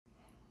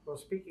Well,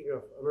 speaking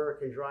of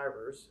American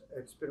drivers,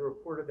 it's been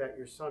reported that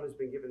your son has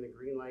been given the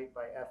green light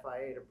by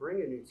FIA to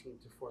bring a new team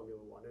to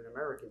Formula One, an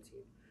American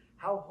team.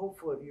 How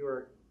hopeful of you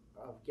are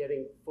of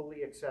getting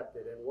fully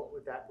accepted, and what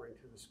would that bring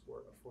to the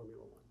sport of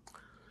Formula One?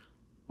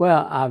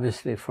 Well,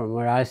 obviously, from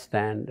where I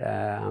stand,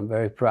 I'm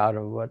very proud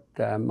of what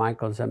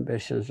Michael's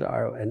ambitions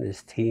are and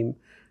his team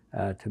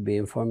to be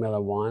in Formula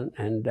One.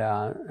 And,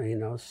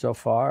 so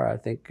far, I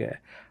think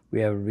we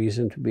have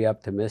reason to be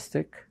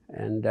optimistic.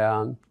 And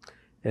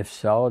if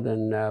so,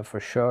 then for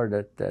sure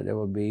that there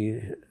will be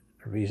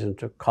a reason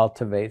to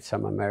cultivate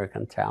some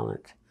American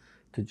talent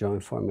to join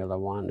Formula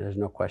One. There's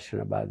no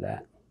question about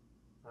that.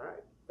 All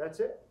right,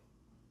 that's it.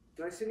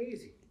 Nice and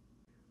easy.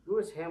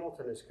 Lewis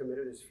Hamilton has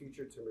committed his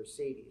future to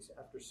Mercedes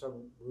after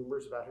some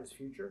rumors about his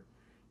future.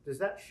 Does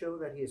that show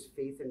that he has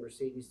faith in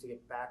Mercedes to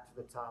get back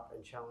to the top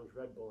and challenge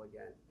Red Bull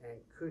again? And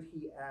could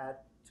he add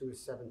to his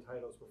 7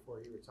 titles before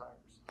he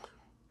retires?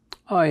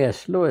 Oh,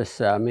 yes,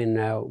 Lewis. I mean,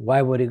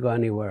 why would he go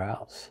anywhere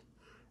else?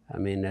 I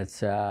mean,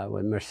 that's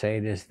with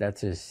Mercedes,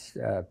 that's his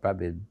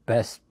probably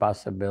best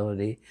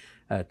possibility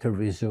to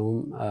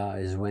resume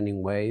his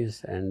winning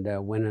ways and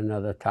win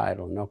another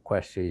title. No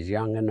question. He's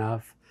young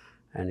enough,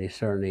 and he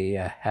certainly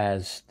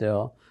has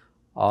still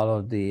all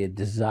of the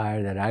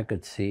desire that I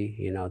could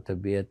see, to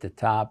be at the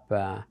top.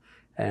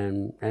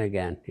 And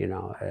again,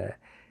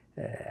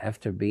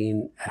 after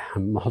being a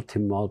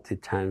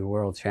multi-time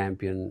world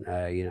champion,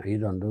 you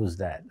don't lose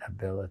that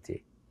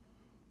ability.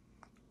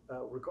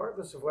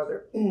 Regardless of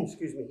whether,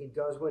 excuse me, he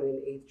does win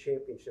an 8th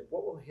championship,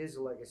 what will his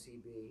legacy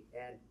be,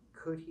 and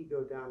could he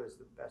go down as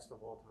the best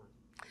of all time?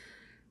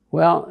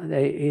 Well,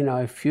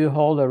 if you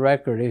hold a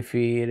record, if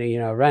he,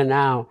 right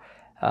now,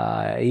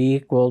 he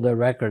equaled a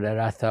record that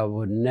I thought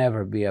would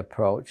never be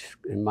approached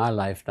in my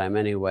lifetime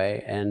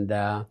anyway, and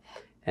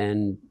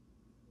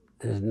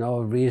there's no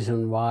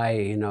reason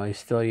why, he's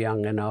still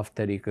young enough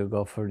that he could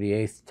go for the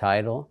 8th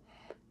title,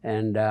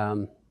 and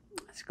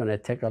it's going to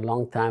take a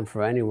long time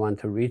for anyone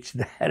to reach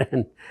that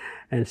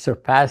and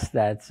surpass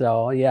that.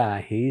 So yeah,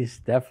 he's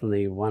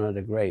definitely one of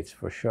the greats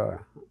for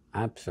sure.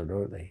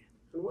 Absolutely.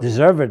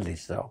 Deservedly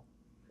so.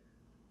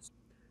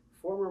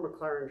 Former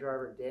McLaren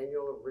driver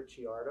Daniel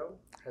Ricciardo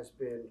has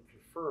been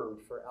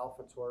confirmed for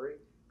AlphaTauri.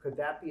 Could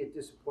that be a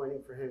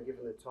disappointing for him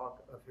given the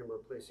talk of him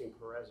replacing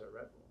Perez at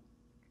Red Bull?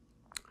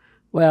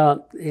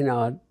 Well,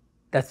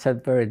 that's a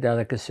very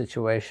delicate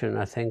situation.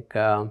 I think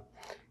that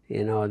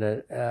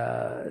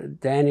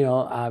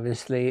Daniel,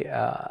 obviously,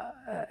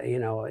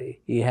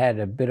 he had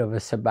a bit of a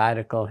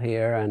sabbatical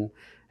here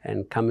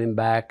and coming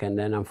back, and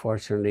then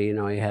unfortunately,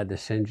 he had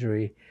this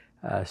injury.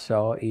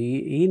 So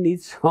he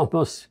needs to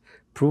almost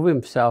prove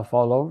himself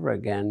all over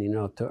again,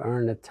 to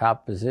earn a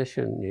top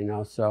position,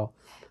 So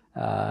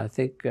I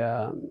think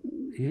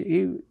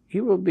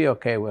he will be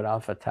okay with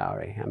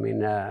AlphaTauri. I mean,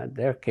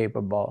 they're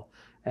capable,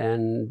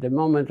 and the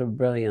moment of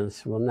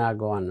brilliance will not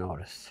go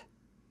unnoticed.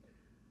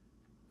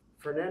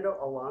 Fernando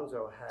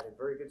Alonso had a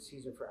very good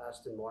season for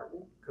Aston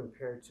Martin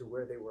compared to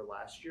where they were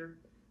last year.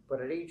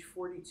 But at age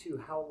 42,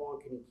 how long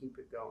can he keep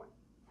it going?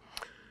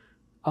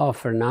 Oh,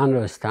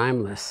 Fernando is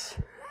timeless.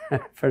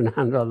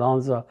 Fernando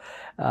Alonso.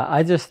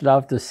 I just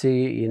love to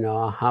see,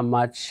 how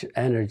much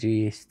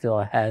energy he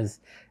still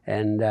has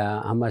and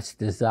how much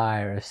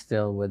desire is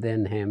still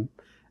within him.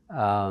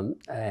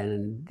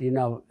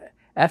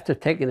 After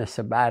taking a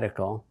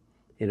sabbatical,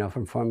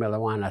 from Formula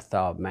One, I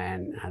thought,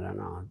 man, I don't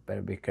know,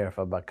 better be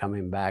careful about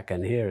coming back.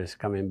 And here is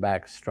coming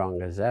back strong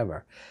as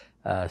ever.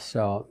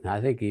 So I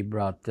think he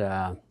brought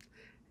Aston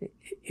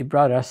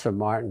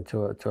Martin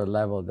to a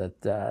level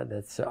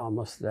that's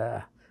almost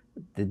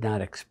did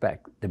not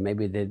expect.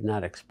 Maybe did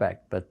not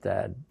expect, but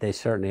they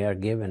certainly are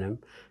giving him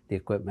the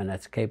equipment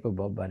that's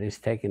capable. But he's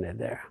taking it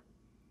there.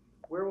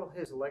 Where will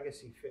his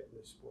legacy fit in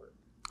the sport?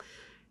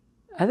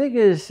 I think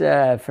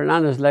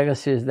Fernando's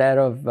legacy is that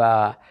of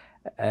a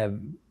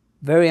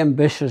very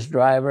ambitious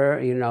driver,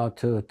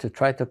 to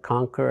try to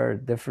conquer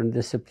different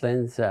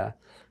disciplines.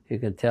 You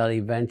can tell he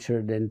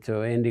ventured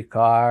into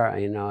IndyCar,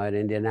 at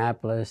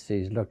Indianapolis.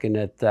 He's looking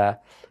at,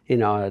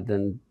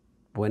 then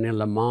winning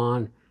Le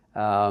Mans.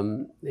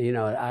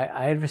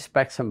 I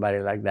respect somebody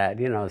like that.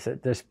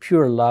 There's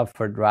pure love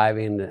for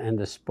driving and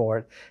the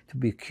sport, to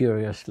be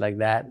curious like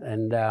that.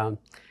 And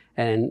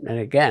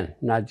again,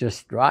 not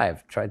just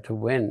drive, try to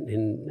win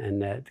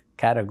in a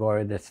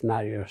category that's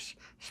not your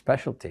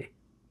specialty.